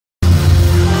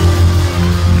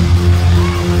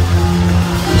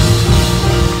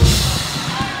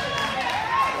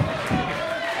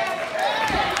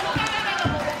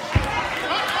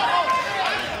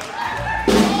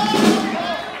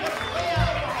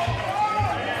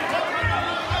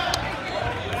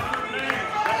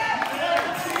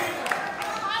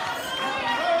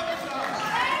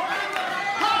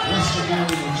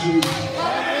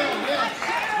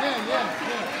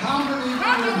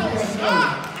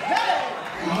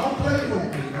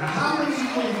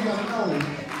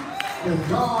that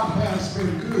God has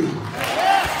been good.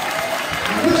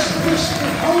 Now listen,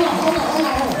 hold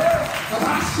on. But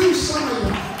I see some of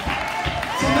you.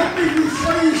 So let me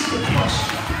rephrase the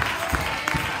question.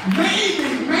 Maybe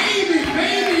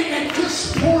at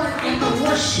this point in the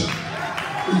worship,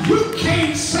 you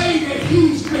can't say that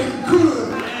he's been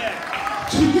good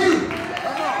to you.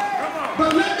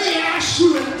 But let me ask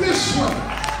you it this way.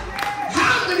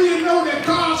 How many of you know that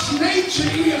God's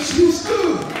nature is he's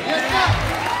good?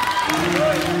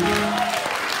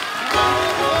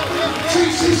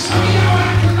 See, some of y'all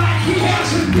acting like he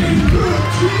hasn't been good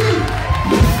to you.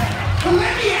 But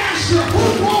let me ask you, who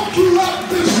woke you up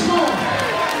this morning?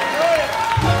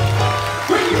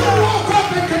 When you woke up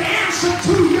and could answer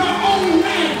to your own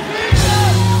name.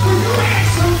 When you had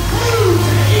some food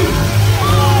to eat.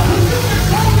 When you could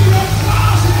go to your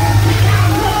closet and pick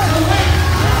out what to wear.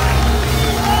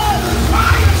 Why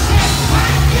you said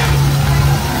thank you?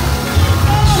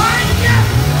 Thank you.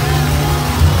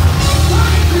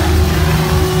 Thank you.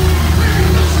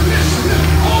 Listen.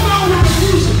 Hold on with the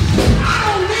music. I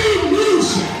don't need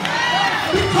music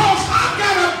because I've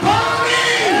got a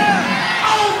burning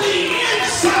on the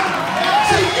inside.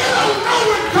 See, you don't know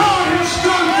what God has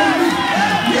done for me.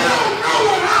 You don't know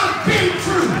what I've been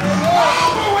through.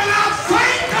 Oh, but when I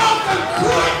think of the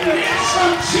goodness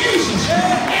of Jesus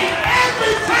and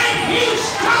everything he's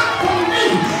done for me,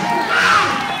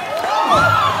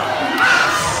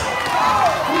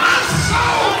 my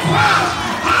soul cries,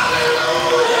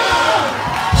 hallelujah!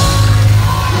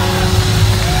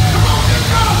 Come on, give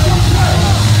God some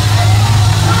praise.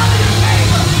 Turn to your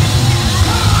neighbor.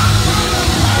 I came to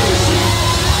praise him.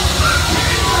 I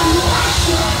came to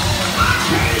worship. I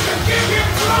came to give him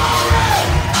glory.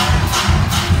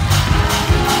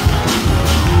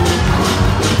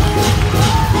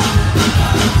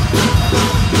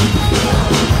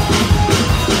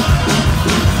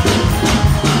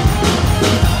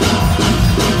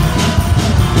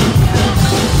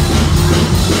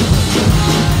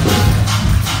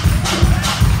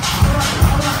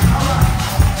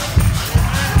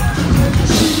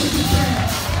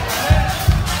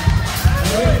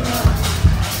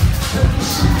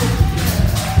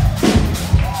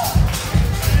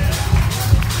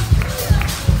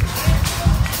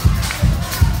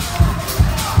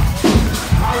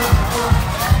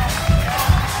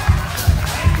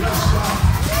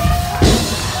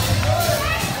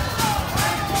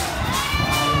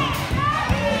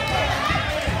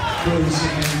 Praise the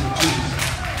name of Jesus.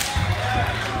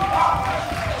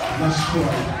 Let's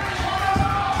pray.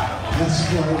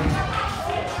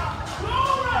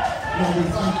 Lord, we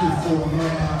thank you for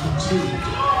another opportunity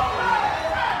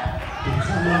to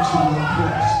come into your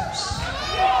presence.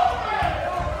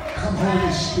 Come,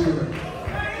 Holy Spirit,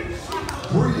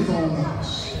 breathe on us.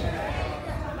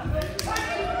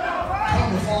 Come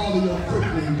with all of your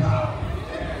quickening power.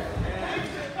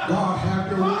 God, have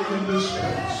your way in this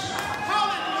place.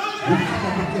 We come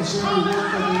up against every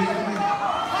work of the enemy.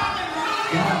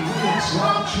 God, we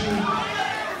exalt you.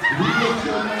 We lift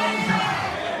your name high.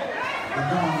 And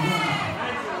God,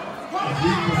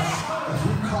 as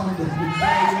we come to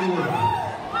prepare your word,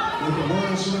 with the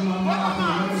words in my mouth and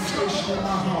the meditation in my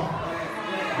heart,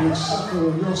 be acceptable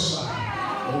in your sight,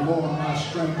 O Lord, my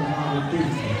strength and my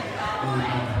redeemer.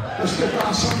 Amen. Let's give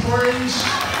God some praise.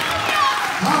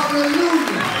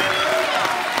 Hallelujah.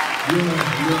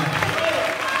 Yeah.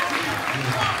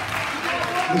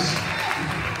 Listen,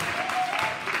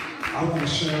 I want to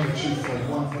share with you from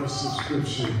one verse of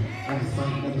scripture. I want to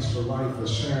thank Minister Wright for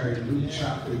sharing Luke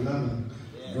chapter 11,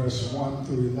 verse 1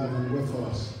 through 11 with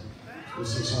us.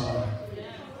 This is our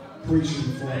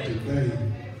preaching for today.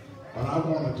 But I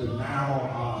wanted to narrow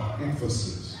our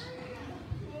emphasis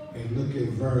and look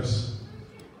at verse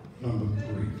number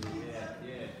 3.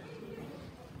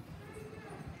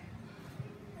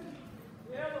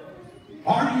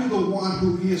 Are you the one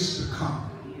who is to come?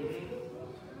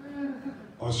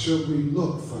 Or should we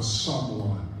look for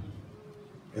someone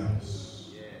else?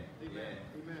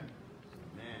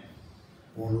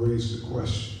 I want to raise the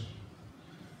question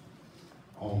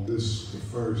on this, the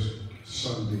first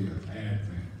Sunday of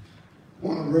Advent. I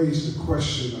want to raise the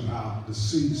question about the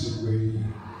season we're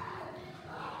in.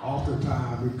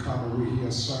 Oftentimes we come and we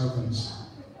hear sermons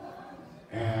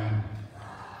and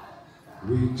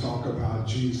we talk about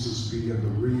Jesus being the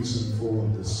reason for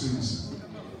the season.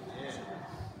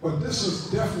 But this is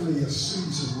definitely a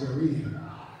season we're in.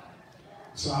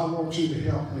 So I want you to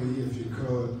help me, if you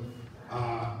could,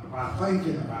 by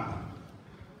thinking about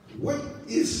it. What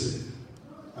is it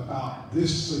about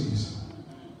this season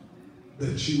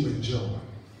that you enjoy?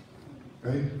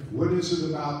 Okay? What is it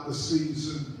about the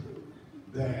season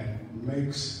that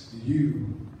makes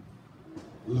you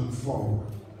look forward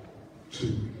to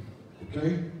it?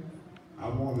 Okay? I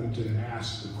wanted to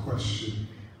ask the question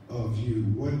of you,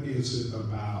 what is it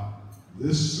about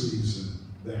this season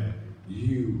that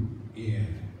you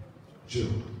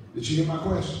enjoy? Did you hear my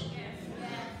question? Yes.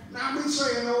 Now we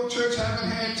say in Old Church, haven't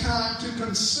had time to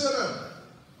consider.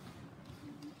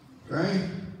 Okay?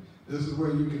 This is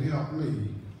where you can help me.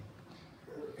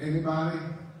 Anybody?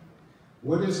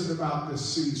 What is it about this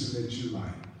season that you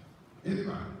like?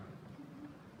 Anybody?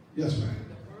 Yes, ma'am.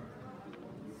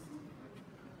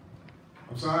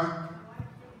 I'm sorry?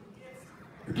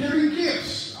 Giving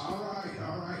gifts. All right,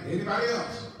 all right. Anybody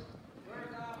else?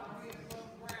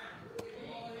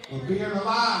 Well, being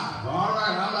alive. All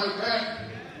right, I like that.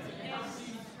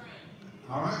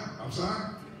 All right, I'm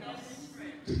sorry?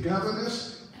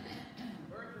 Togetherness?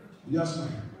 Yes,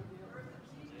 ma'am.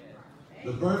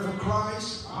 The birth of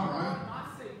Christ? All right.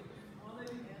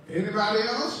 Anybody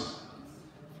else?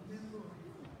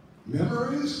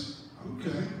 Memories?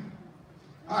 Okay.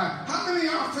 All right, how many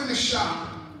of y'all finished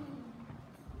shopping?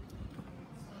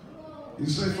 You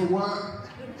say for what?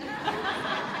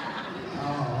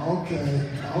 Oh, okay,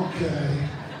 okay.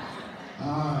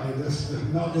 All right, this is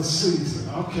another season.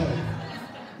 Okay.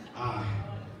 All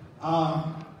right.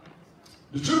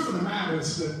 The truth of the matter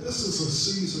is that this is a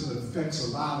season that affects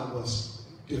a lot of us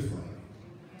differently.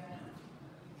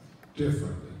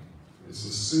 Differently. It's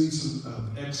a season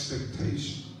of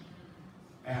expectation.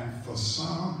 And for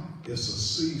some, it's a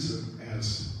season,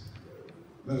 as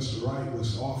Minister Wright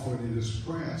was offering in his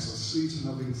prayer, it's a season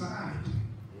of anxiety.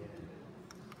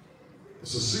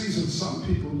 It's a season some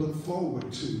people look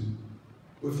forward to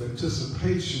with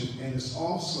anticipation, and it's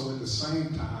also at the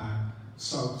same time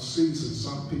some season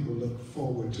some people look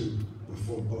forward to with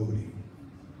foreboding.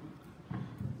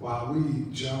 While we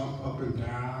jump up and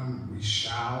down, we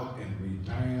shout and we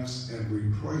dance and we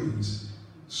praise,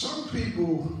 some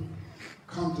people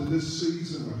come to this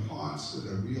season with hearts that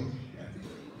are real heavy.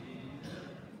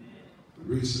 The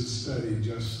recent study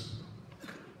just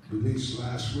released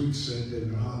last week said that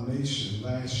in our nation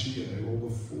last year there were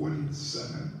over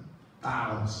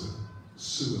 47,000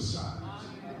 suicides.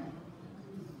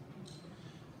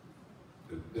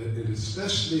 And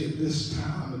especially at this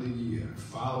time of the year,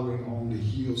 following on the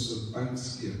heels of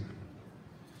Thanksgiving,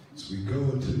 as we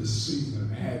go into the season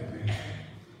of Advent,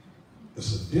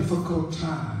 it's a difficult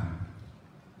time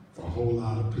for a whole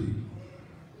lot of people.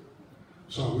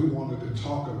 So we wanted to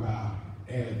talk about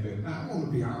Advent. Now I want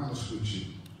to be honest with you.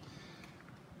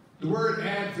 The word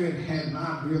Advent had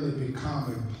not really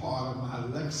become a part of my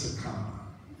lexicon.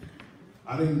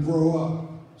 I didn't grow up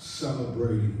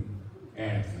celebrating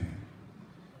Advent.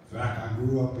 In fact, I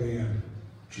grew up in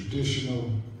traditional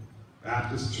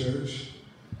Baptist church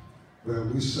where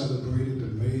we celebrated the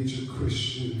major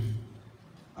Christian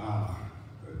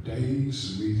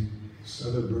days. We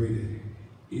celebrated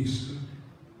Easter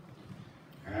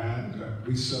and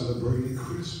we celebrated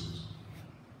Christmas.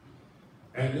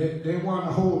 And there weren't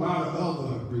a whole lot of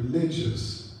other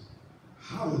religious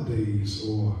holidays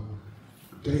or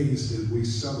days that we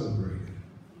celebrated.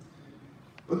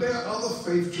 But there are other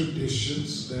faith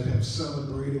traditions that have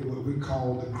celebrated what we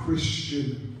call the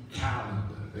Christian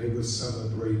calendar. They would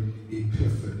celebrate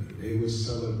Epiphany. They would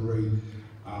celebrate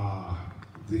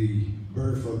the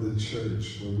birth of the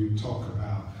church, where we talk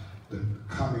about the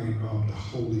coming of the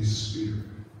Holy Spirit.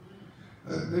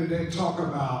 They talk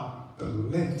about the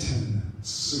Lenten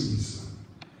season,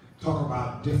 talk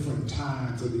about different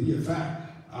times of the year. In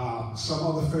fact, some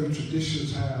other faith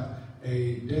traditions have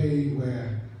a day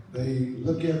where they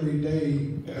look every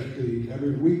day,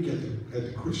 every week at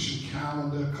the Christian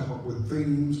calendar, come up with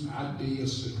themes,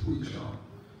 ideas to preach on.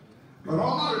 But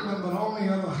all I remember, the only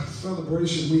other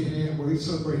celebration we had, well, we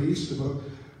celebrated Easter, but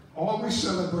all we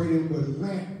celebrated with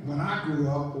Lent when I grew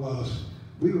up was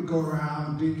we would go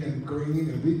around Deacon Green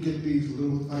and we'd get these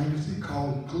little things they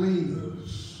called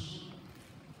gleaners.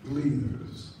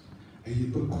 Gleaners. And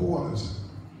you put quarters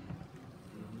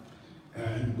in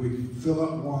them. And we'd fill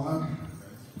up one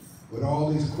with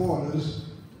all these quarters,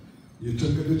 you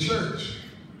took it to church.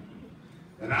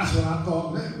 And that's what I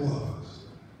thought Lent was,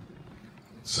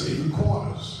 saving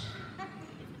quarters.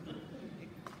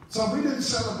 So we didn't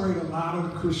celebrate a lot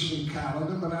of the Christian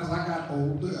calendar, but as I got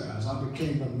older, as I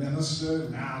became a minister,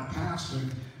 now a pastor,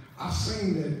 I've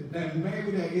seen that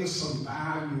maybe there is some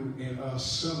value in us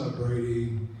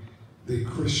celebrating the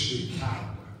Christian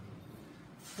calendar.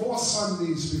 4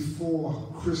 Sundays before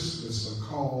Christmas are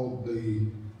called the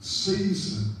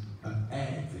season of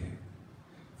Advent.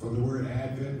 From the word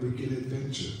Advent, we get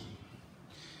adventure.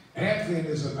 Advent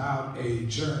is about a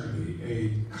journey,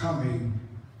 a coming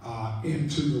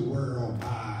into the world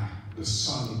by the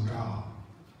Son of God.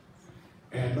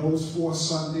 And those 4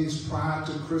 Sundays prior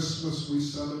to Christmas, we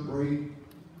celebrate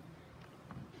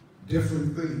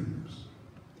different themes.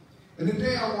 And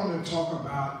today I want to talk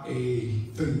about a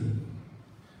theme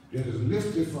that is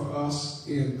lifted for us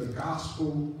in the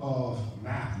Gospel of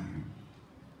Matthew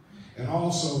and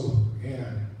also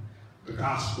in the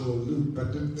Gospel of Luke.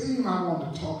 But the theme I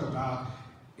want to talk about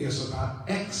is about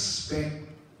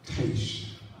expectation.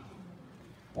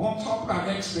 I want to talk about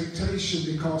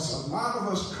expectation because a lot of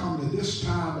us come to this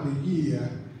time of the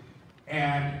year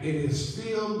and it is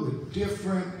filled with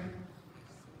different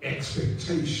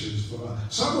expectations for us.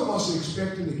 Some of us are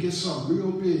expecting to get something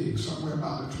real big somewhere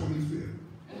about the 25th.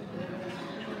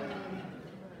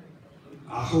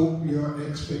 I hope your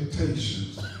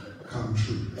expectations come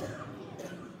true.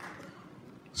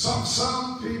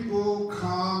 Some people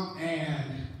come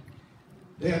and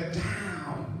they're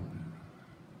down.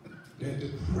 They're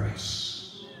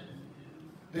depressed.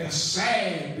 They're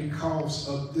sad because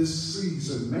of this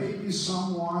season. Maybe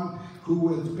someone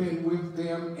who has been with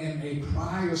them in a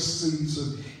prior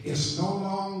season is no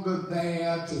longer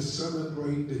there to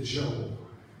celebrate the joy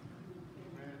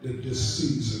that this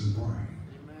season brings.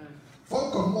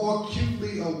 Folk are more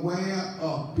acutely aware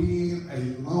of being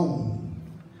alone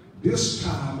this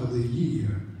time of the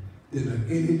year than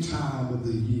at any time of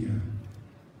the year.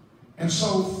 And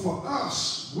so for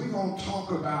us, we're going to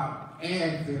talk about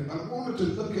Advent. I wanted to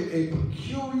look at a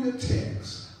peculiar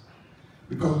text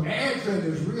because Advent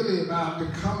is really about the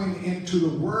coming into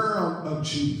the world of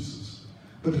Jesus.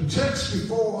 But the text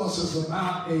before us is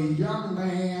about a young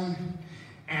man,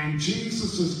 and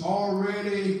Jesus is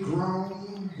already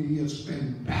grown. He has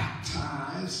been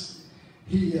baptized.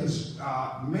 He has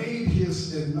made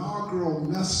his inaugural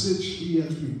message. He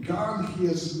has begun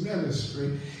his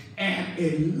ministry. And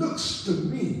it looks to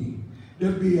me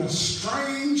to be a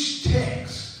strange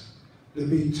text to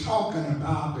be talking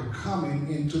about the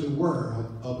coming into the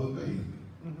world of a baby.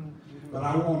 But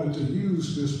I wanted to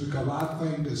use this because I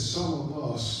think that some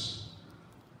of us,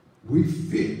 we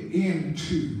fit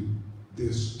into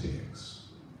this text.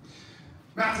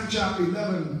 Matthew chapter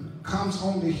 11 comes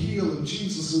on the heel of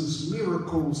Jesus'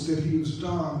 miracles that he has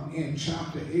done in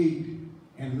chapter 8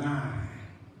 and 9.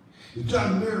 He's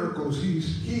done miracles.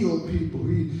 He's healed people.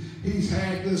 He's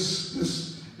had this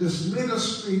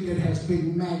ministry that has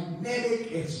been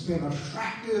magnetic. It's been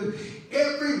attractive.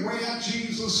 Everywhere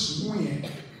Jesus went,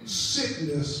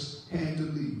 sickness had to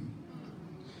leave.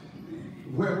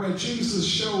 Where Jesus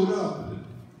showed up,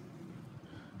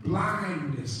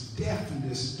 blindness,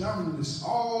 deafness, dumbness,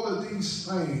 all of these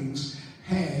things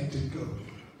had to go.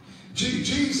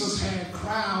 Jesus had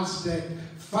crowds that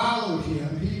followed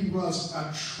him. He was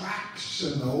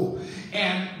attractional.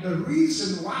 And the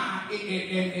reason why,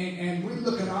 and we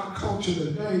look at our culture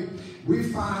today, we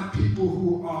find people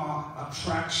who are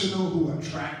attractional, who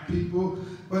attract people,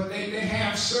 but they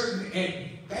have certain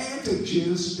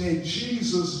advantages that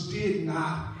Jesus did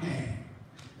not have.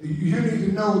 You need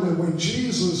to know that when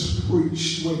Jesus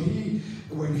preached,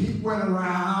 when he went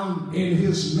around in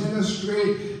his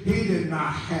ministry, he did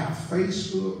not have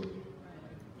Facebook.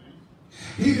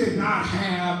 He did not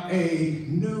have a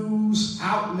news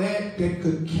outlet that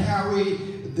could carry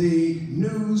the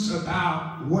news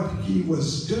about what he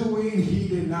was doing. He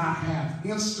did not have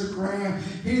Instagram.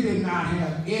 He did not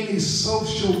have any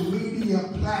social media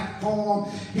platform.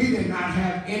 He did not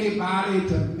have anybody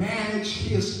to manage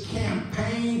his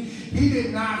campaign. He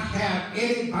did not have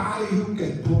anybody who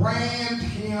could brand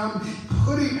him,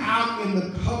 put him out in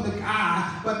the public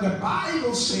eye. But the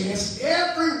Bible says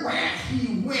everywhere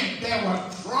he went, there were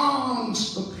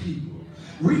throngs of people.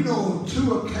 We know of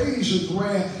 2 occasions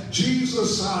where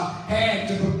Jesus had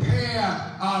to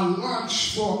prepare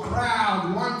lunch for a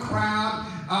crowd. One crowd,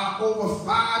 over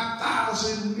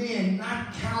 5,000 men,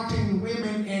 not counting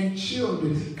women and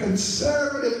children.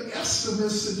 Conservative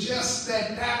estimates suggest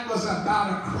that that was about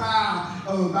a crowd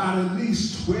of about at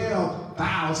least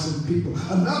 12,000 people.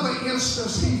 Another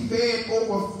instance, he fed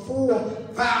over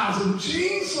 4,000.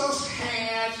 Jesus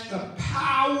had the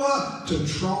power to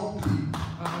draw people.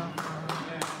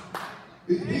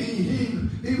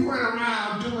 He went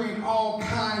around doing all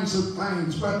kinds of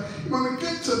things. But when we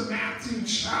get to Matthew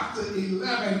chapter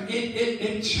 11,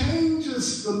 it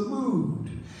changes the mood.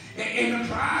 In the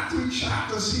prior 3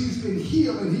 chapters, he's been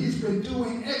healing. He's been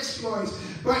doing exploits.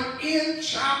 But in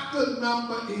chapter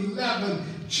number 11,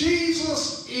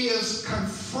 Jesus is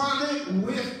confronted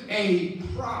with a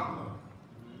problem.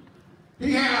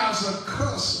 He has a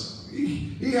cousin.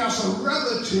 He has a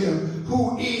relative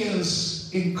who is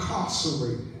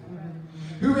incarcerated.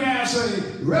 who has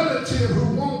a relative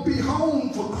who won't be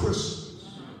home for Christmas,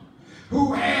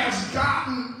 who has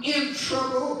gotten in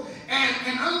trouble,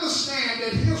 and understand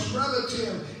that his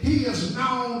relative, he is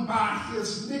known by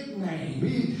his nickname.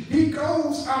 He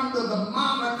goes under the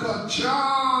moniker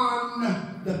John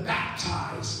the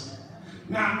Baptizer.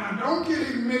 Now, don't get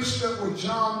him mixed up with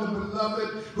John the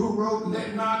Beloved, who wrote,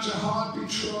 "Let not your heart be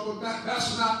troubled."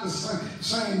 That's not the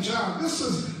same John. This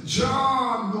is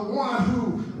John, the one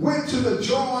who went to the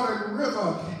Jordan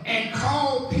River and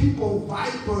called people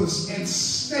vipers and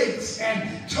snakes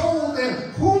and told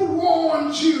them, "Who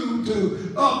warned you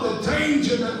of the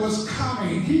danger that was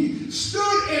coming?" He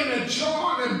stood in the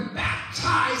Jordan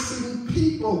baptizing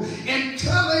people and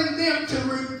telling them to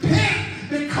repent,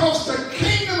 because the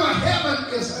kingdom of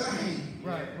heaven is at hand.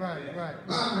 Right.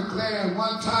 I'm declaring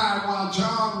one time while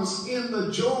John was in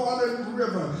the Jordan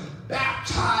River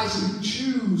baptizing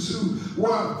Jews who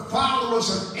were followers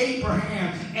of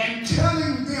Abraham and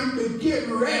telling them to get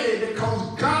ready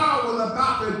because God was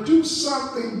about to do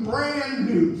something brand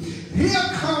new. Here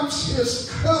comes his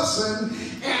cousin,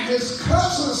 and his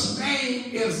cousin's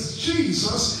name is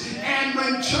Jesus. And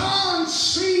when John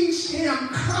sees him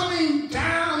coming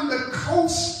down the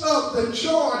coast of the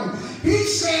Jordan, he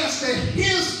says to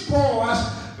his boys,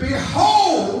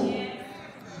 "Behold,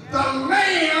 the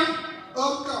Lamb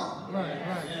of God." Right.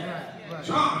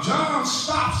 John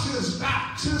stops his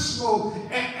baptismal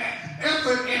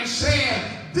effort and said,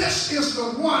 "This is the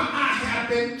one I have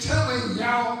been telling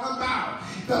y'all about.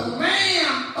 The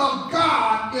Lamb of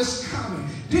God is coming."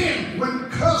 Then when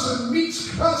cousin meets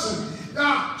cousin,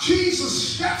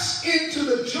 Jesus steps into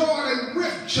the Jordan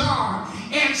with John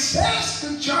and says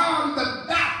to John the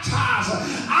baptizer,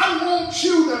 "I want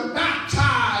you to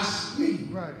baptize me."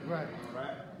 Right.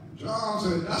 John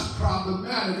said, "That's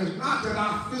problematic. It's not that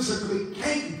I physically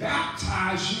can't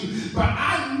baptize you, but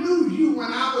I knew you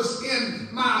when I was in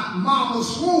my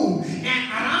mama's womb.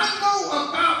 And I know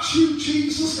about you,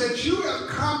 Jesus, that you have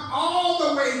come all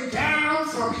the way down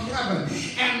from heaven.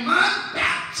 And my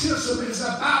baptism is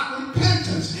about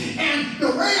repentance. And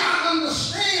the way I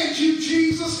understand you,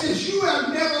 Jesus, is you have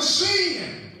never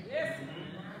sinned.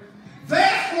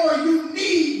 Therefore, you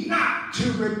need not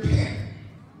to repent."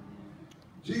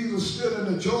 Jesus stood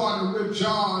in the Jordan with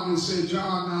John and said,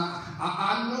 "John,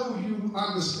 I know you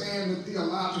understand the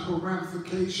theological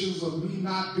ramifications of me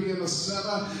not being a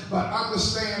sinner, but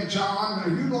understand, John,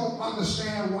 you don't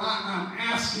understand why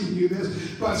I'm asking you this,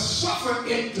 but suffer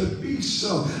it to be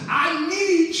so. I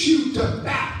need you to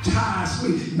baptize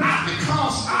me, not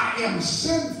because I am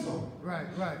sinful." Right.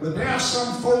 But there are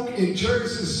some folk in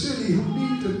Jersey City who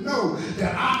need to know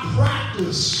that I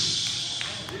practice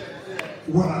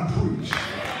what I preach.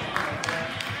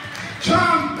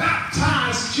 John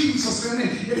baptized Jesus, and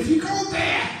if you go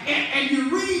there and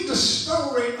you read the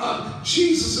story of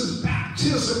Jesus'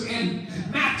 baptism in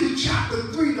Matthew chapter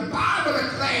 3, the Bible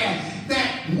declares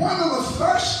that one of the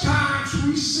first times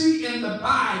we see in the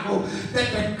Bible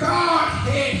that the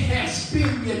Godhead has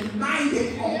been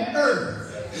united on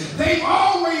earth. They've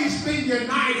always been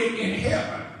united in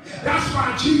heaven. That's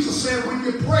why Jesus said, when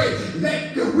you pray,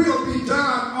 let your will be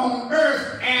done on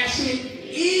earth as it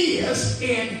is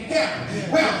in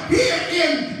heaven. Well, here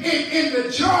in the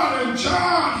Jordan,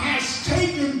 John has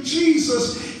taken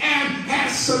Jesus and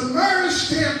has submerged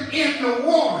him in the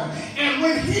water. And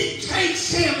when he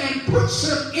takes him and puts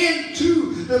him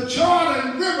into the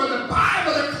Jordan River, the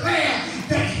Bible declares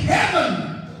that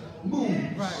heaven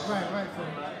moves. Right.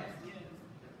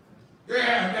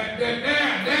 Yeah,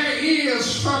 there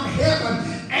is from heaven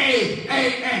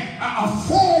a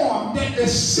form that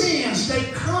descends,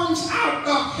 that comes out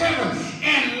of heaven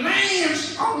and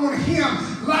lands on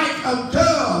him like a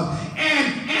dove,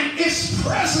 and its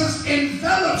presence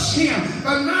envelops him.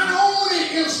 But not only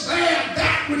is there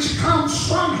that which comes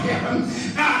from heaven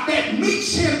that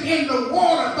meets him in the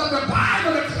water, but the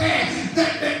Bible declares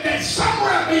that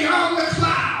somewhere beyond the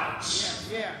clouds,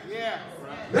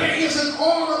 there is an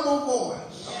audible voice.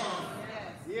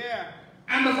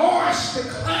 And the voice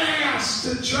declares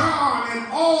to John and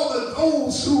all of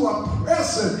those who are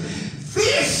present,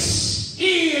 "This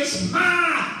is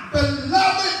my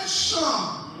beloved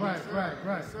Son,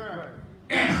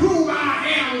 in whom I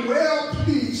am well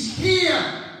pleased. Hear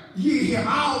ye him."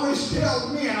 I always tell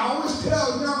men, I always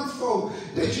tell young folk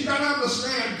that you got to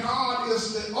understand God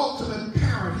is the ultimate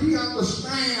parent. He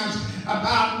understands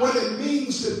about what it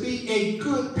means to be a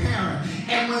good parent.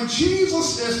 And when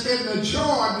Jesus is in the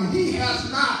Jordan, he has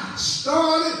not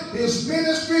started his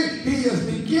ministry. He is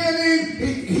beginning.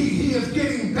 He is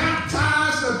getting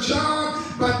baptized of John.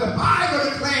 But the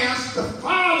Bible declares, the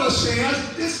Father says,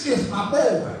 "This is my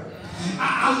boy."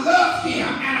 I love him,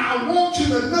 and I want you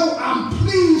to know I'm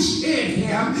pleased in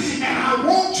him, and I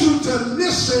want you to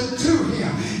listen to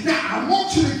him. Now, I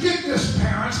want you to get this,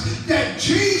 parents, that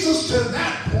Jesus to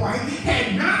that point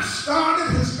had not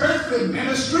started his earthly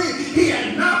ministry. He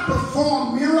had not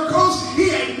performed miracles. He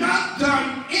had not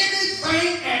done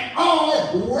anything at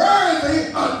all worthy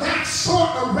of that sort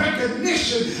of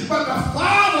recognition. But the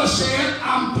Father said,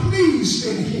 I'm pleased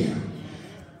in him.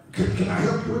 Can I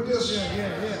help you with this?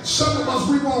 Yeah. Some of us,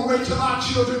 we want to wait till our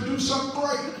children do something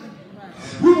great.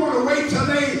 We want to wait till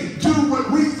they do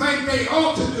what we think they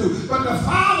ought to do. But the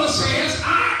Father says,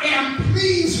 I am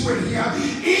pleased with him,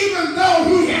 even though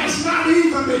he has not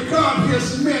even begun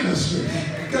his ministry.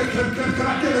 Can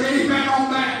I get an amen on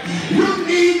that? You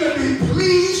need to be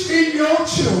pleased in your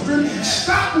children.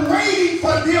 Stop waiting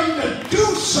for them to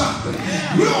do something.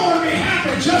 You ought to be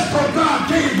happy just because God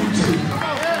gave them to you.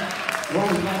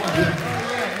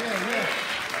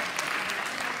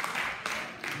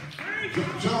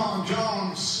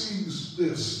 John sees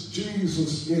this,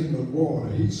 Jesus in the water.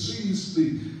 He sees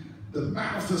the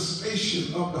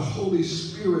manifestation of the Holy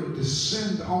Spirit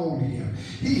descend on him.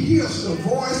 He hears the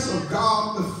voice of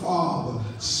God the Father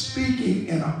speaking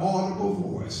in an audible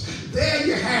voice. There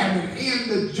you have it in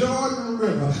the Jordan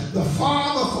River. The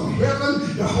Father from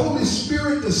heaven, the Holy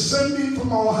Spirit descending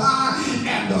from on high,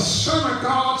 and the Son of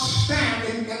God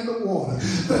standing in the water.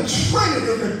 The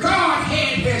Trinity, the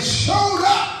Godhead has showed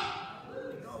up.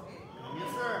 Yes,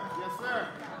 sir.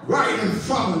 Right in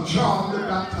front of John the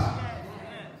Baptist.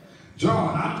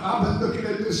 John, I've been looking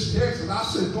at this text and I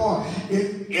said, boy,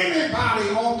 if anybody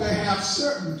ought to have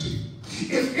certainty,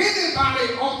 if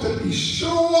anybody ought to be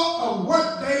sure of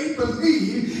what they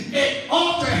believe, it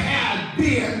ought to have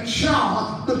been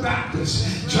John the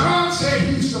Baptist. John said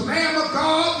he's the Lamb of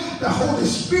God, the Holy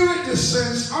Spirit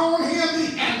descends on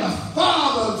him, and the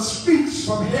Father speaks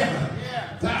from heaven.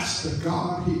 That's the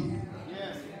Godhead.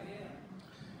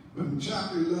 But in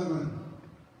chapter 11,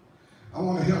 I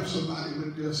want to help somebody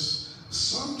with this.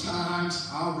 Sometimes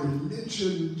our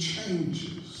religion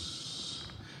changes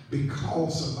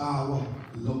because of our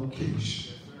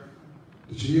location.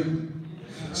 Did you hear me?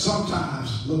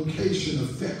 Sometimes location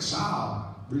affects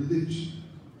our religion.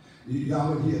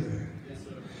 Y'all didn't hear that?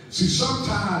 See,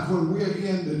 sometimes when we're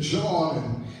in the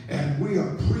Jordan and we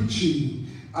are preaching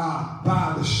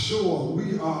by the shore,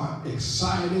 we are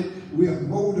excited, we are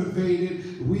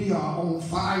motivated, we are on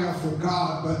fire for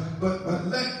God. But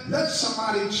let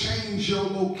somebody change your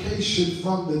location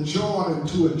from the Jordan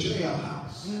to a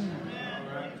jailhouse.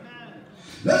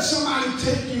 Let somebody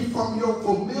take you from your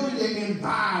familiar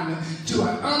environment to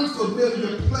an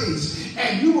unfamiliar place,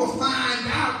 and you will find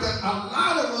out that a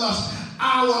lot of us,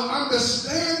 our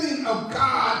understanding of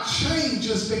God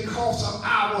changes because of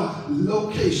our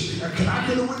location. Can I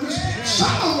get a witness?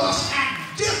 Some of us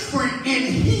act different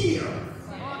in here.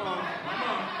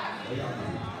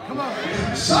 Come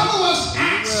on. Some of us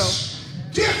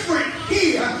act different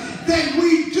here than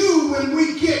we do when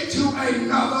we get to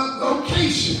another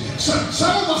location. So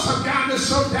some of us have gotten it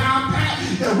so down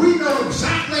pat that we know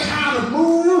exactly how to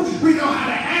move, we know how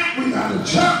to act, we know how to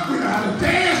jump, we know how to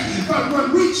dance. But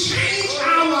when we change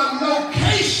our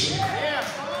location,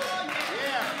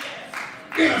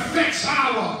 it affects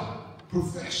our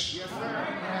profession.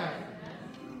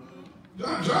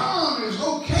 John is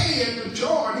okay in the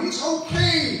Jordan. He's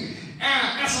okay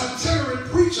as a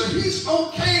itinerant preacher. He's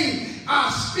okay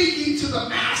speaking to the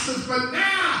masses, but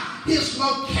now his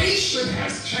location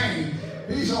has changed.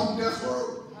 He's on death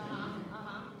row.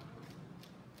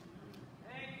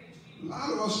 A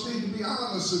lot of us need to be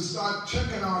honest and start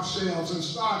checking ourselves and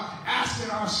start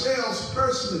asking ourselves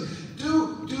personally,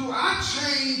 do I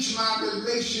change my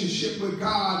relationship with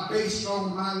God based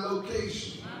on my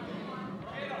location?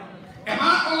 Am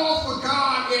I all for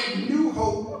God at New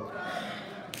Hope?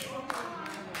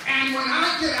 And when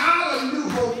I get out of New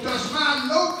Hope, does my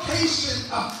location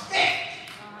affect?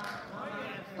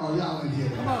 Oh, y'all didn't hear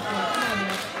that.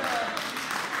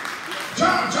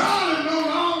 John is no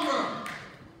longer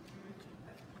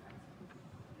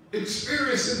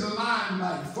experiencing the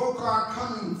limelight. Folk are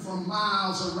coming from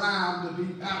miles around to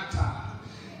be baptized.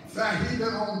 In fact, he's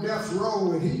been on death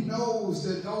row, and he knows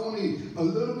that only a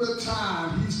little bit of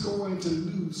time he's going to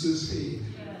lose his head.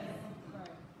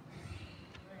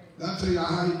 Did I tell you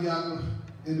how he got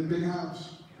in the big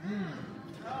house?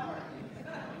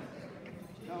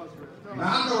 Now,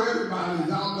 I know everybody,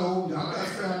 y'all got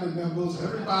family members,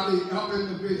 everybody up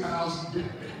in the big house,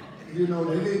 you know,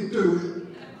 they didn't do it.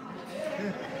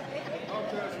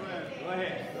 Go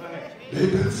ahead.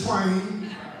 They've been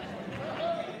framed.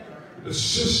 The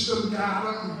system got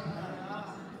them.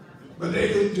 But they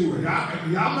didn't do it.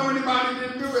 Y'all know anybody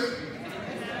that didn't do it?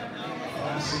 Oh,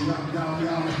 I see y'all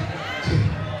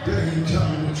they ain't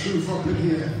telling the truth up in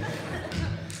here.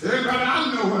 Everybody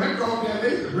I know, when they go there,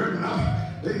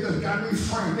 they just got me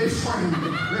framed. They framed me.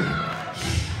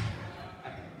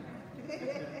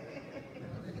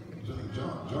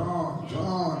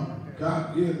 John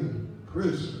got in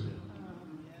prison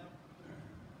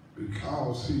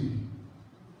because he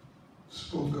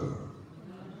spoke up.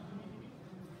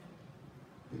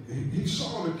 He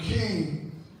saw the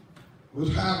king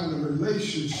was having a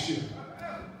relationship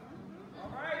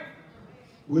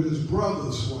with his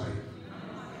brother's wife.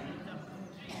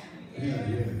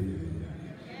 And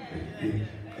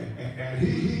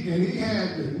he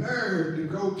had the nerve to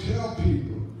go tell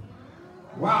people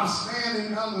while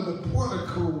standing under the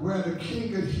portico where the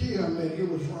king could hear him that it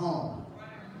was wrong.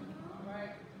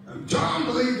 And John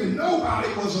believed that nobody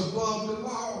was above the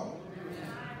law.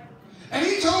 And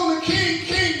he told the king,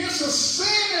 it's a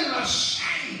sin and a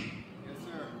shame. Yes,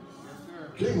 sir. Yes,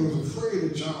 sir. King was afraid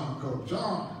of John because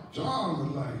John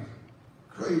was like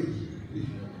crazy.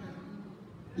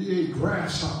 He ate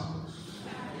grasshoppers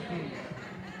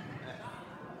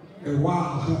and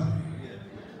wild honey.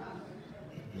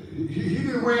 He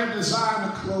didn't wear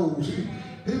designer clothes.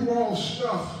 He wore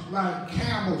stuff like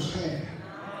camel's hair.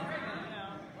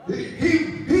 He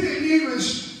didn't even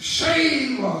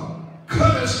shave or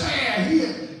cut his hair. He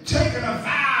had taken a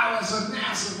vow as a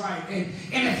Nazarite. And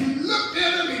if you looked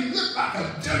at him, he looked like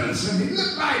a denizen. He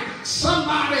looked like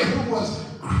somebody who was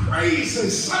crazy,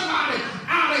 somebody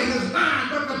out of his mind.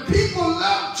 But the people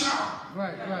loved John.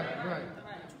 Right.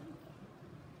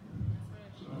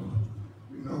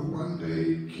 So, one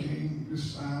day King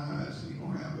decides he's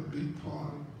going to have a big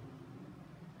party.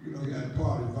 He had a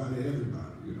party, invited everybody.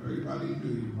 Everybody he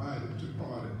knew, he invited him to the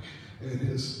party. And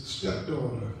his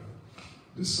stepdaughter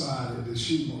decided that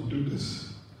she was going to do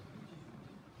this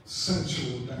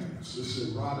sensual dance, this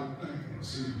erotic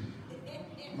dance.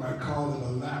 You might call it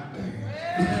a lap dance.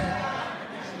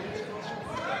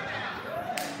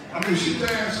 I mean, she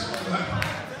danced like,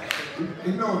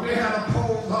 they had a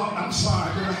pole up. I'm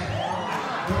sorry.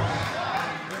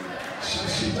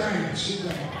 She danced.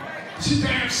 She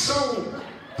danced so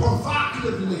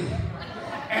provocatively.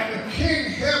 And the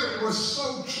King Herod was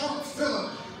so drunk,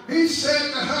 Philip, he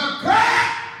said to her, "Girl,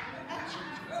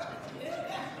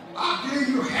 I'll give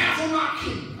you half of my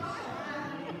kingdom."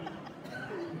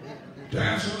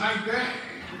 Dancing like that.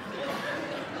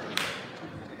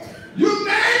 You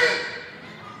name it.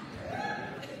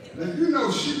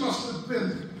 And she must have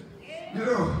been,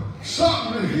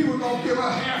 something that he was going to give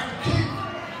her half the kingdom.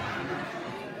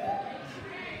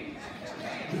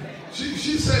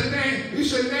 He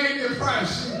said, name your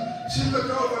price. She looked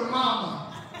over at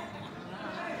Mama.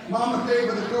 Mama gave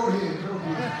her the go ahead.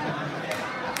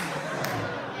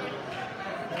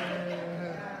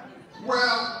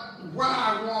 Well, what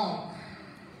I want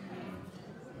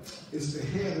is the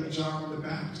head of John the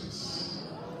Baptist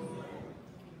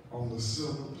on the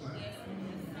silver platter.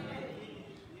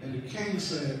 And the king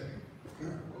said,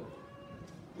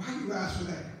 "Why you ask for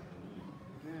that?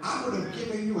 I would have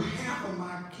given you half of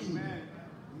my kingdom."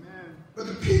 But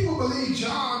the people believe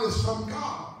John is from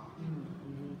God.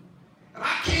 And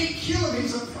I can't kill him,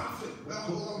 he's a prophet. Well,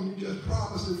 hold on, you just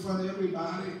promised in front of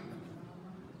everybody.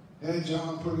 Had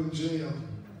John put in jail.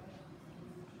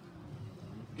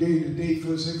 Gave the date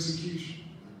for his execution.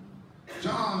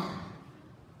 John,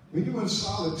 when you're in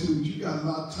solitude, you got a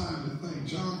lot of time to think.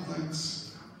 John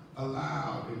thinks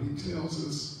aloud, and he tells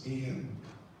us in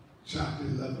chapter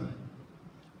 11,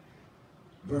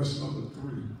 verse number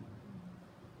 3.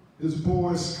 His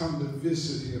boys come to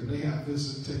visit him. They have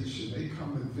visitation. They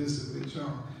come and visit with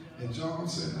John. And John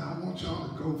said, "Now I want y'all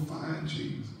to go find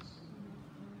Jesus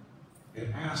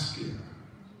and ask him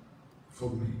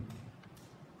for me.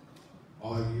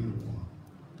 Are you the one?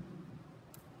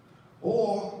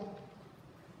 Or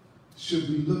should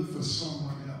we look for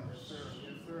someone else?"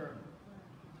 Yes, sir.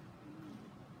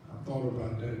 I thought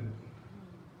about that.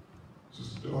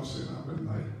 Sister Dorsey and I've been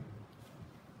like,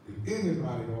 if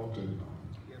anybody ought to know,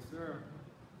 Yes, sir.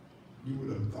 you would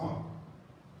have thought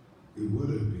it would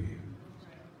have been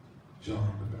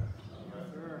John the Baptist. Yes,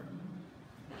 sir.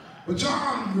 But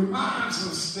John reminds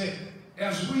us that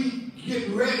as we get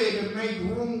ready to make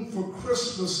room for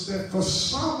Christmas, that for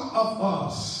some of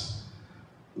us,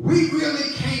 we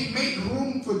really can't make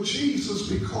room for Jesus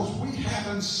because we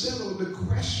haven't settled the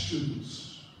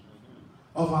questions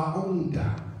of our own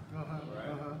doubt.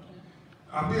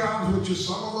 I'll be honest with you,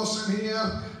 some of us in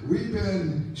here, we've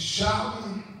been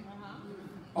shouting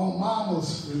on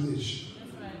mama's religion.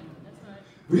 That's right.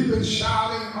 We've been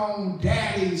shouting on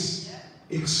daddy's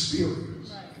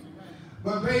experience.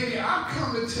 But baby, I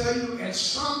come to tell you, at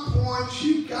some point,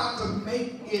 you got to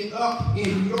make it up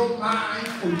in your mind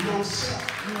for yourself.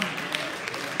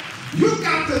 You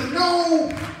got to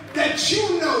know that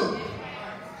you know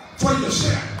for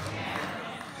yourself.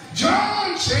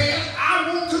 John says,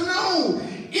 I want to know,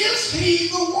 is he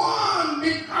the one?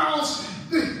 Because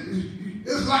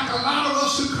it's like a lot of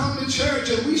us who come to church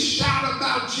and we shout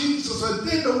about Jesus, and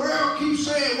then the world keeps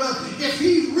saying, well, if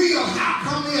he's real, how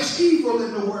come there's evil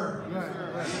in the world?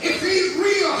 If he's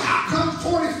real, how come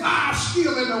 45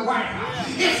 still in the White House?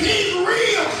 If he's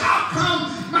real, how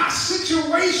come my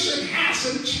situation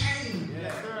hasn't changed?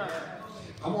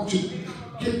 I want you to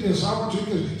get this. I want you to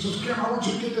get this. Sister Kim, I want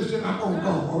you to get this, then I'm going to go,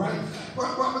 all right?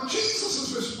 But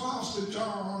Jesus' response to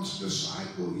John's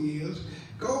disciple is,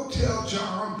 go tell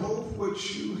John both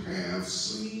what you have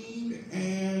seen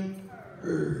and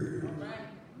heard.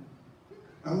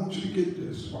 I want you to get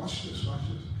this. Watch this, watch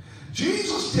this.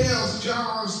 Jesus tells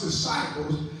John's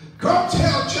disciples, go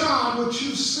tell John what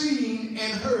you've seen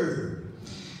and heard.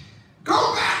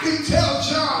 Go back and tell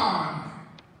John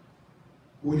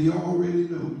what he already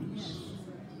knows.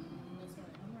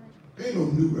 Ain't no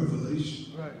new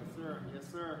revelation. Right, sir. Yes,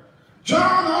 sir.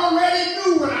 John already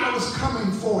knew what I was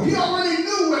coming for. He already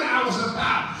knew what I was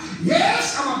about.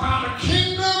 Yes, I'm about a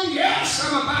kingdom. Yes,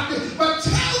 I'm about this. But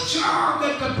tell John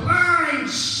that the blind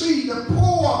see, the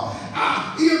poor,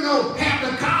 have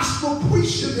the gospel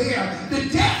preached to them, the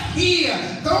deaf hear,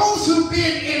 those who've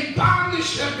been in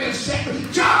bondage have been set free.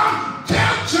 John,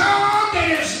 tell John that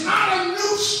it's not a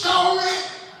new story.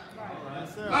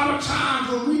 A lot of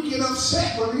times when we get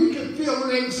upset, when we can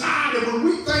feel anxiety, when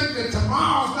we think that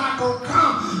tomorrow's not going to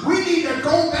come, we need to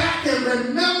go back and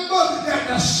remember that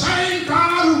the same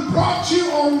God who brought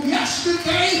you on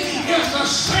yesterday is the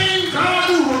same God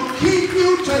who will keep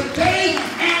you today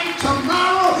and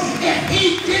tomorrow. If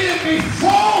he did it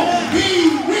before,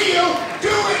 he will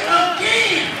do it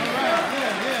again.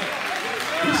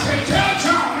 He said, tell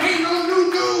John, ain't no new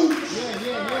news.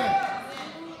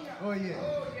 Oh, yeah.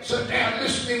 Sat there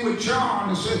listening with John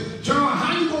and said, John,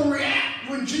 how you going to react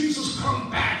when Jesus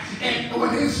comes back and when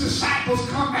his disciples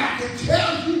come back and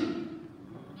tell you,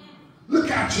 look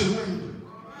out your window.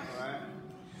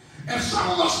 And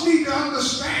some of us need to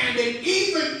understand that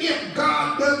even if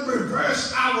God doesn't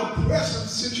reverse our present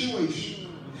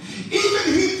situation, even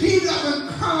if he doesn't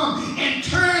come and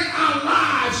turn our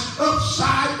lives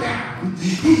upside down,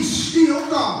 he's still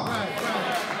God.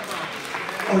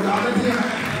 Oh, y'all didn't hear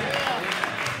that?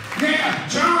 Yeah,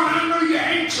 John, I know you're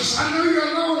anxious. I know you're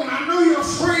alone. I know you're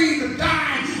afraid of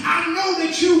dying. I know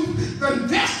that you've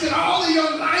invested all of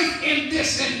your life in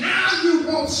this, and now you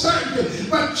want certainty.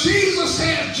 But Jesus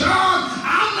says, John,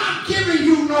 I'm not giving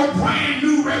you no brand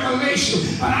new revelation,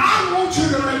 but I want you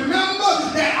to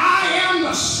remember that I am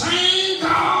the same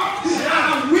God.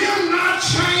 I will not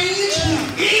change.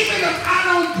 Even if I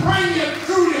don't bring you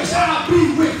through this, I'll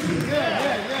be with you.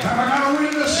 Have I got a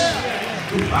witness?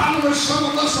 The problem is some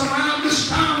of us around this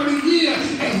time of the year,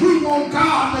 and we want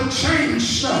God to change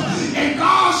stuff. And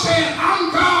God said,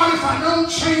 I'm God if I don't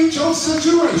change your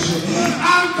situation.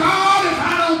 I'm God if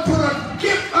I don't put a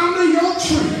gift under your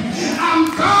tree.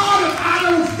 I'm God if I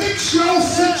don't fix your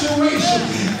situation.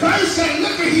 God said,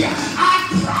 look at here, I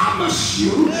promise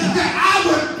you that I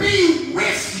would be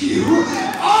with you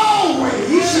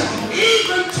always,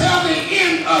 even till the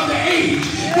end of the age.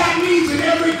 That means in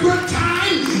every good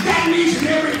time, that means in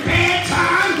every bad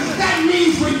time, that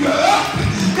means when you're up,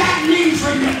 that means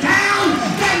when you're down,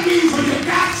 that means when you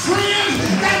got friends,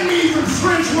 that means when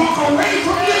friends walk away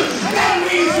from you, that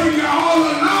means when you're all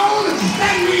alone,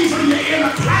 that means when you're in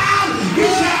a crowd. He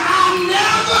said, I'll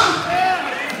never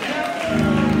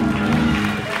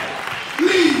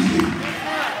leave you.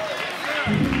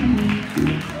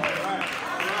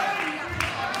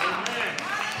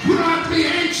 You don't have to be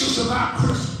anxious about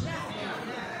Christmas.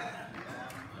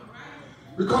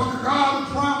 Because the God of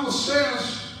the promise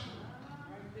says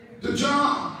to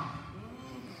John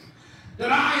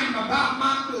that I am about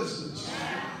my business.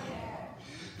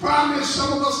 Problem is,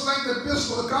 some of us think the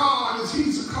business of God is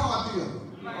he's a car dealer.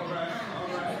 All right.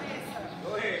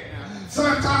 Go ahead now.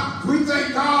 Sometimes we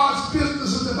think God's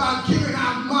business is about giving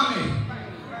out money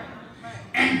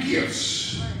and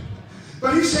gifts.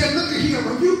 But he said, look at here,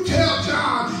 when you tell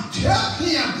John, tell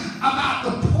him about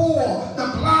the poor, the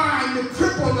blind, the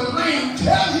crippled, the lame.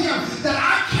 Tell him that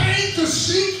I came to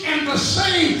seek and to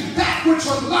save that which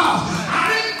was lost. I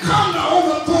didn't come to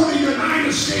overthrow the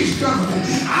United States government.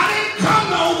 I didn't come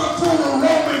to overthrow the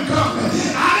Roman government.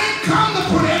 I didn't come to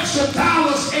put extra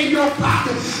dollars in your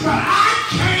pocket. But I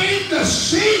came to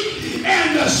seek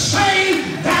and to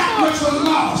save that which was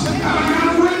lost.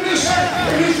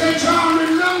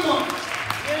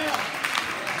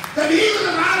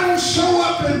 don't show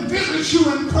up and visit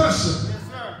you in person, Yes,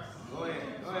 sir. Go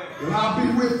ahead. Go ahead. then I'll be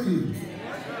with you.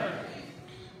 Yes, sir.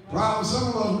 Problem, some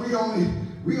of us,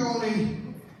 we only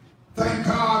thank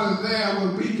God is there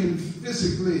when we can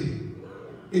physically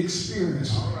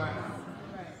experience it. All right.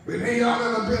 But ain't y'all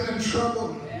ever been in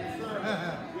trouble? Yes,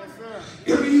 sir. Yes,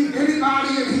 sir.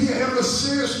 Anybody in here ever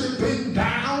seriously been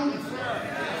down? Yes, sir.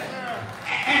 Yes, sir.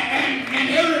 And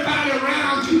everybody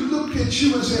around you looked at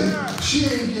you and said, she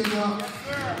ain't getting up. Yes,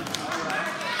 sir. All right.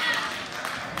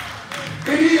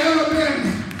 Have you ever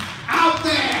been out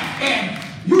there and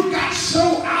you got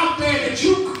so out there that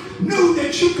you knew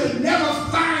that you could never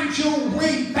find your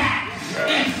way back?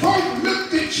 And folk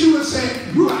looked at you and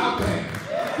said, you out there.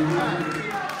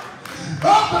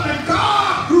 Oh, but the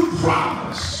God who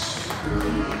promised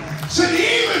said,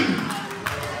 even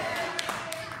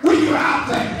when you're out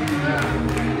there,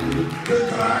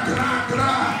 could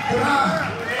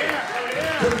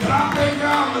I beg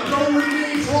y'all to go with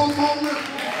me for a moment?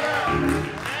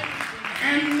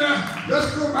 And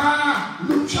let's go by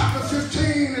Luke chapter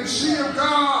 15 and see if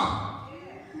God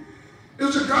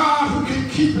is a God who can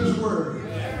keep his word.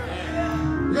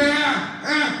 Yeah,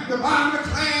 and the Bible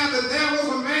declared that there was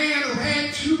a man who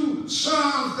had 2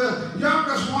 sons. The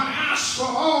youngest one asked for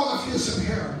all of his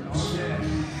inheritance.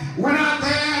 Went out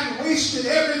there and wasted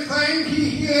everything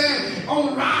he had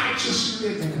on righteous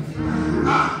living.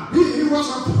 He was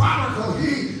a prodigal.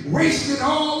 He wasted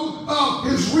all of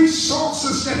his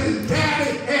resources that his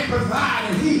daddy had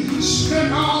provided. He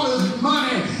spent all his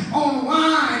money on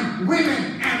wine,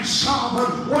 women, and song.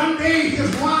 But one day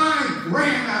his wine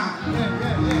ran out.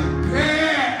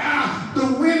 The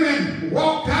women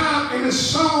walked out and his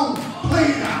song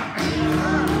played out.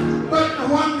 But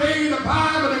one day the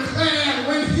Bible declared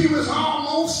when he was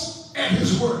almost at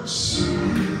his worst,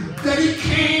 that he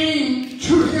came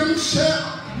to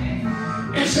himself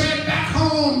and said, back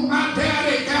home, my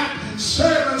daddy got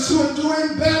servants who are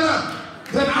doing better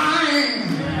than I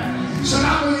am. Said,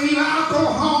 I believe I'll go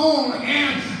home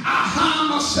and I'll hire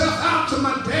myself out to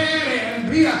my daddy and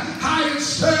be a hired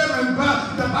servant.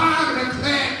 But the Bible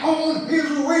declared on his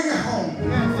way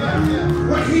home,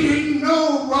 what he didn't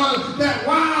know was that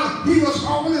while he was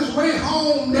on his way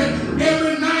home, that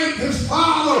every night his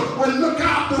father would look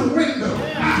out the window.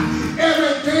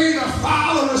 Every day the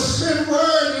father would send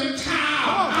word in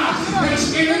town.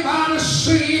 Has anybody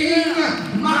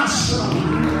seen my son?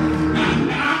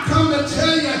 And I come to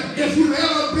tell you, if you've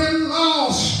ever been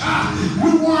lost,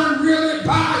 you weren't really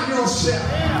by yourself.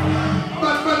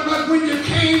 But when you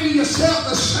came to yourself,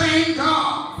 the same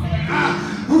God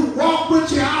who walked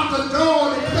with you out the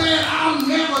door declared, I'll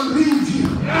never leave you.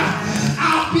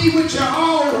 I'll be with you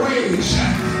always.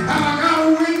 Have I got a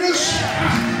witness?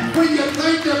 When you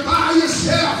think you're by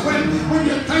yourself, when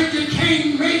you think you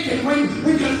can't make it, when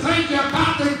you think you're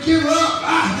about to give up,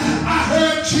 I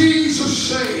heard Jesus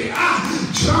say,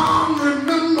 John,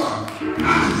 remember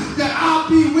that I'll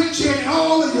be with you in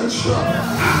all of your trouble.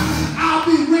 I'll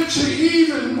be with you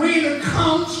even when it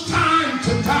comes time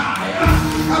to die.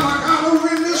 Have I got a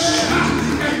witness?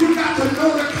 And you got to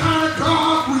know the kind of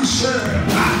God we serve.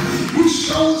 He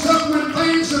shows up when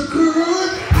things are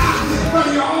good, but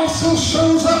he also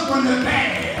shows up when they're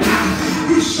bad.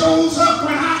 He shows up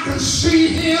when I can see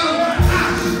him,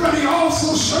 but he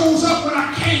also shows up when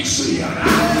I can't see him.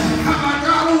 Have I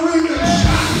got a witness?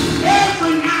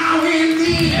 Every now and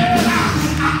then,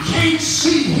 I can't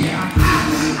see him.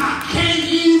 I can't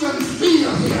even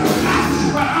feel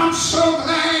him. But I'm so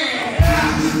glad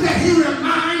that he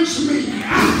reminds me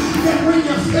that when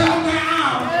you fell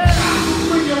down,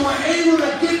 when you were able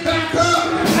to get back up,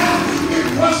 it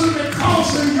wasn't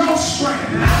because of your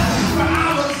strength, but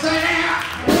I was there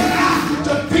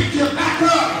to pick you back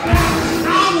up.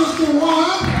 I was the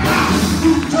one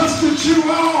who dusted you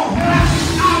off.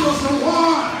 I was the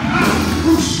one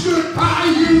who stood by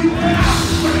you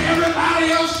when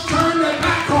everybody else turned their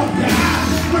back on you,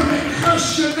 when they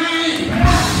cursed your name,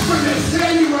 when they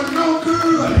said you were no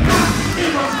good.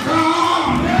 It was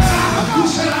God who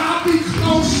said, I'll be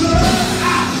closer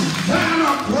than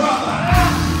a brother.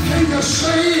 Can you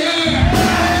say yeah?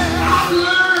 I've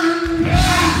learned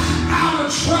how to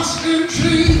trust in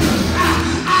Jesus.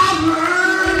 I've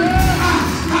learned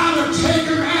how to take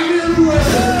him at his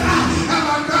word. Have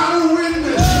I got a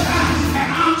witness? And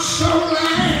I'm so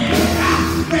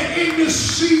glad that in this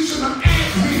season of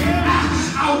Advent,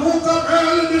 I woke up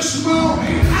early this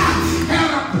morning, had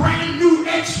a brand new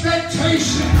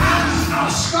expectation. I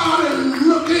started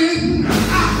looking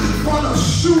for the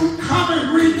soon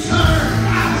coming return.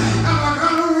 Have I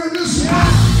got a witness?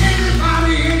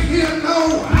 Anybody in here know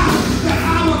that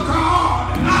our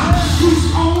God, who's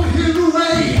on his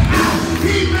way,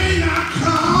 he may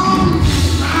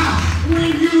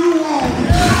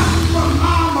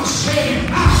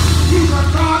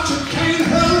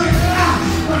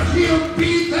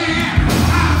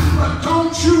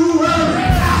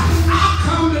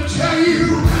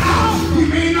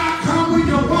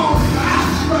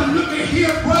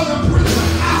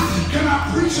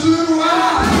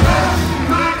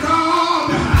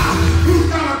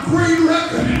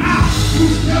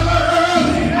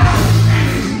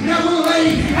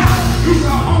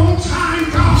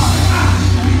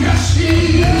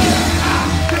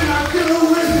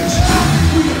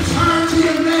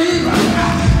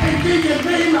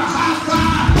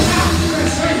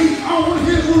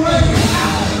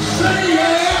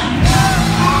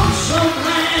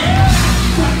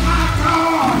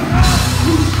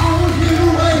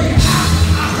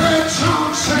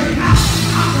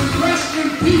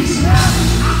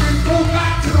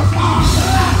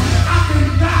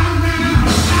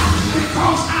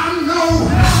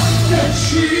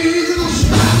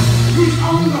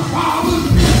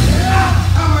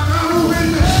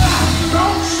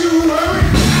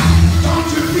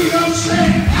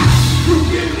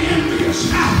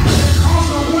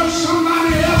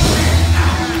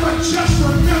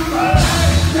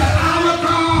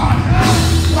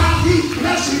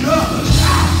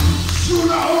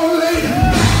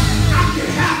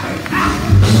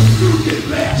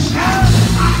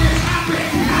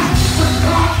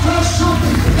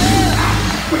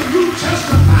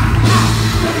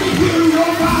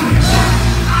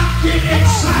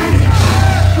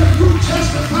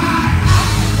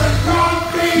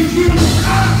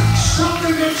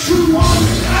you want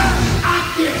it,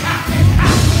 I get happy.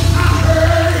 I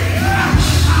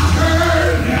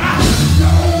heard the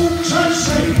old church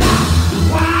say,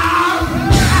 while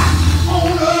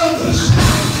on others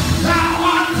thou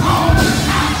art called,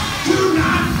 do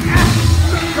not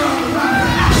look around.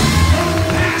 Don't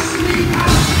pass me by.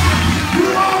 You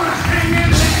ought to hang in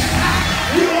there.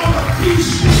 You ought to be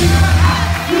still.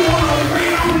 You ought to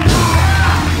wait on God.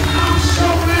 I'm so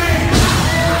glad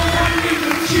I got in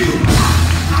the queue.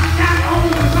 I got on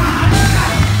the line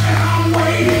and I'm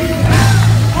waiting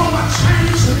for my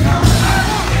change to come.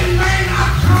 It may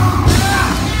not come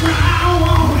when I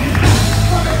want it,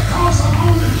 but because I'm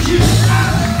on the queue,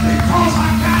 because I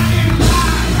got in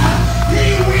line, He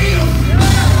will.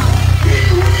 He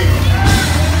will.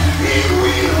 He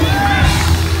will.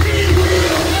 He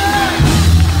will.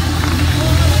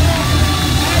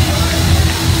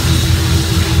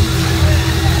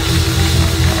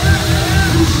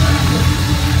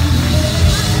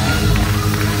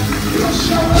 He'll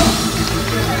show up.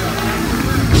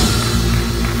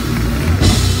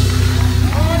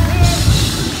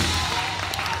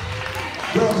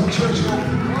 Doors of church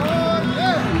open.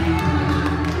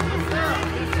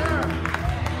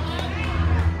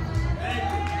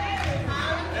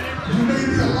 You may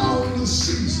be alone this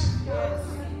season.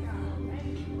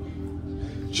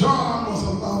 John was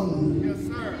alone,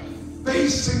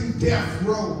 facing death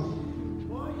row,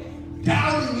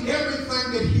 doubting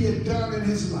everything that he had done in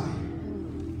his life.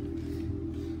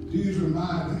 Please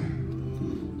remind me,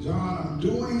 John, I'm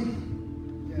doing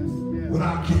what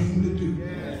I came to do.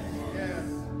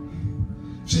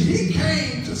 See, he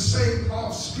came to save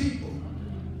lost people.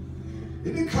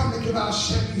 He didn't come to give out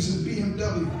Chevys and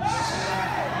BMWs.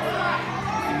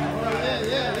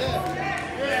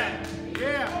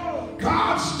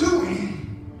 God's doing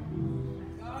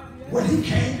what he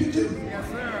came to do.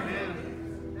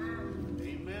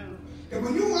 And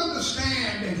when you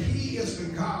understand that he is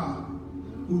the God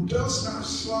who does not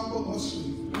slumber or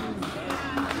sleep,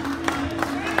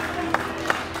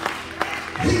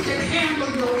 he can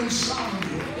handle your insomnia.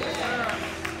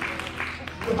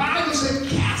 The Bible said,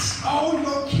 cast all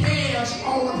your cares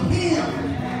on him,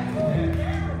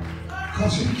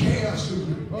 because he cares for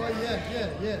you. Oh,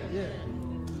 yeah.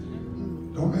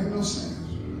 Don't make no sense.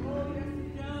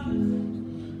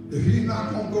 If he's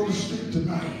not going to go to sleep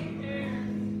tonight,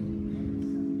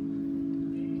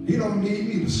 he don't need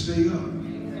me to stay up.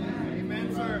 Amen,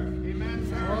 sir. Amen,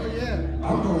 sir. Oh, yeah.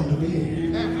 I'm going to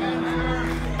bed. Amen,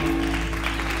 sir.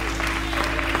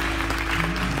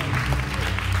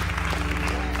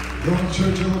 Going to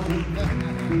church open.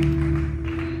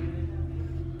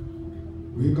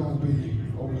 We're going to be,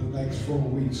 over the next 4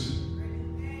 weeks,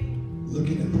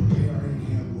 looking at preparing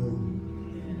him room,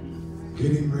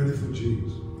 getting ready for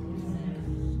Jesus.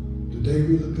 Today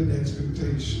we looked at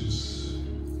expectations,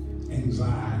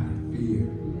 anxiety, fear.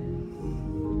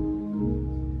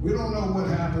 We don't know what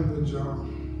happened with John,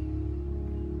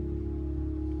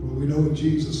 but we know what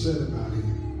Jesus said about him.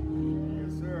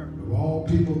 Yes, sir. Of all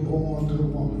people born to a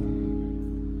woman,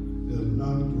 there's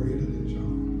none greater than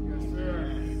John. Yes, sir.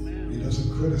 Amen. He doesn't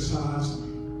criticize them.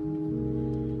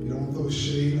 He don't throw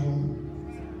shade on them.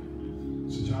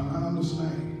 So John, I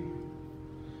understand.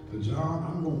 But John,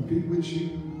 I'm going to be with you.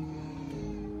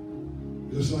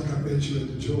 Just like I met you at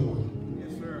the Jordan.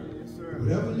 Yes, sir. Yes, sir.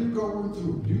 Whatever you're going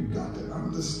through, you got to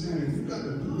understand, you got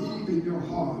to believe in your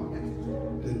heart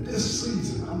that this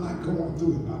season I'm not going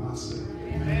through it by myself.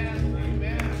 Amen.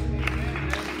 Amen. Amen.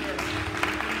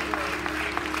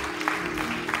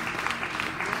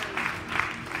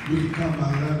 You can come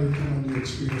by letter, come on your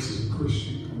experience as a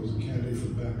Christian, come as a candidate for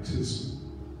baptism.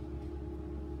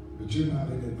 But you're not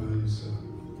in it by yourself.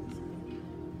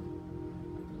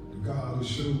 The God who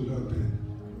showed up in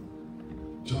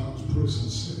John's prison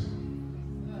cell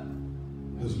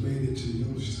has made it to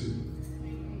your city.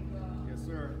 Yes,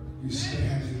 sir. He's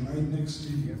standing right next to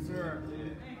you. Yes, sir.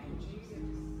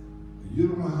 You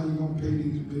don't know how you're going to pay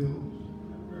these bills.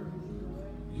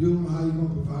 You don't know how you're going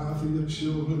to provide for your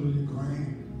children or your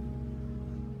grand.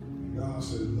 And God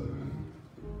said, look,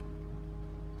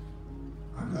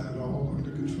 I got it all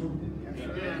under control.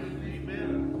 Amen.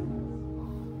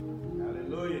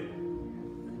 Hallelujah.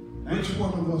 Which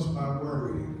one of us, by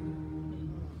worrying,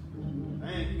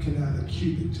 can add a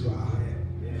cubit to our head?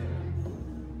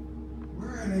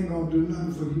 Worrying ain't going to do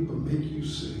nothing for you but make you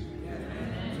sick.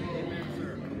 Amen,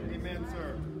 sir. Amen, sir.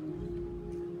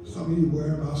 Some of you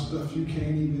worry about stuff you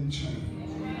can't even change.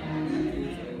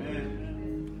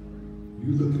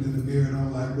 You looking in the mirror and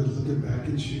don't like what's looking back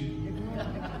at you.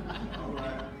 All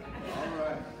right. All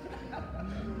right.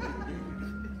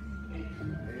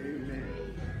 Amen.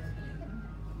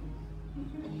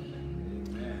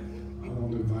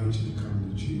 invite you to come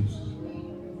to Jesus.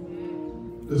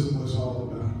 This is what it's all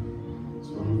about. It's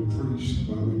why we preach, it's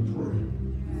why we pray.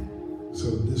 So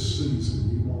this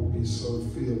season, you won't be so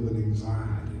filled with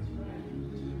anxiety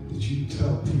that you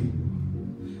tell people,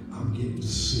 I'm getting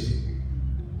sick.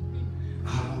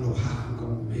 I don't know how I'm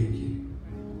going to make it.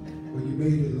 Well, you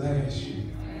made it last year.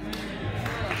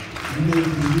 You made it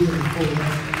the year before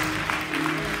that.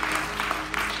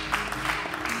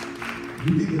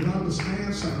 You need to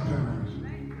understand sometimes.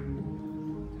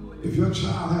 If your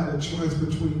child had a choice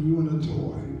between you and a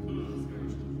toy,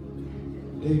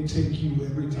 they'd take you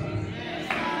every time.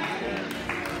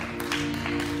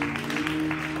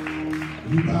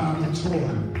 You buy them a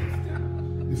toy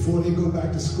before they go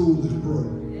back to school, it's broke.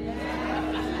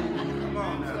 Come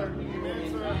on now.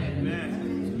 Amen.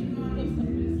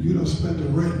 You don't spend the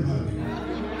rent money.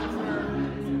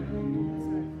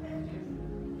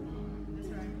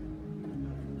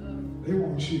 They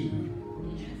want you.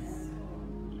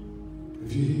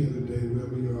 If you're here today,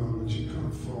 wherever you are, would you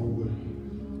come forward?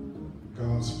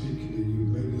 God speaking to you.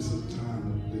 Maybe it's a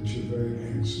time that you're very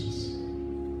anxious.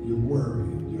 You're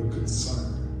worried. You're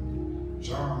concerned.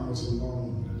 John was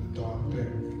alone in the dark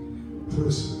deck,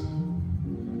 prison.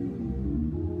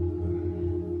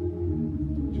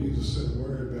 Jesus said,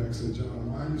 worry back, said,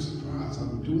 John, why are you surprised?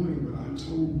 I'm doing what I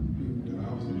told you that I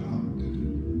was about to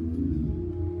do.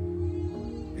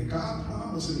 And God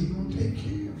promised that He's going to take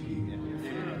care of you.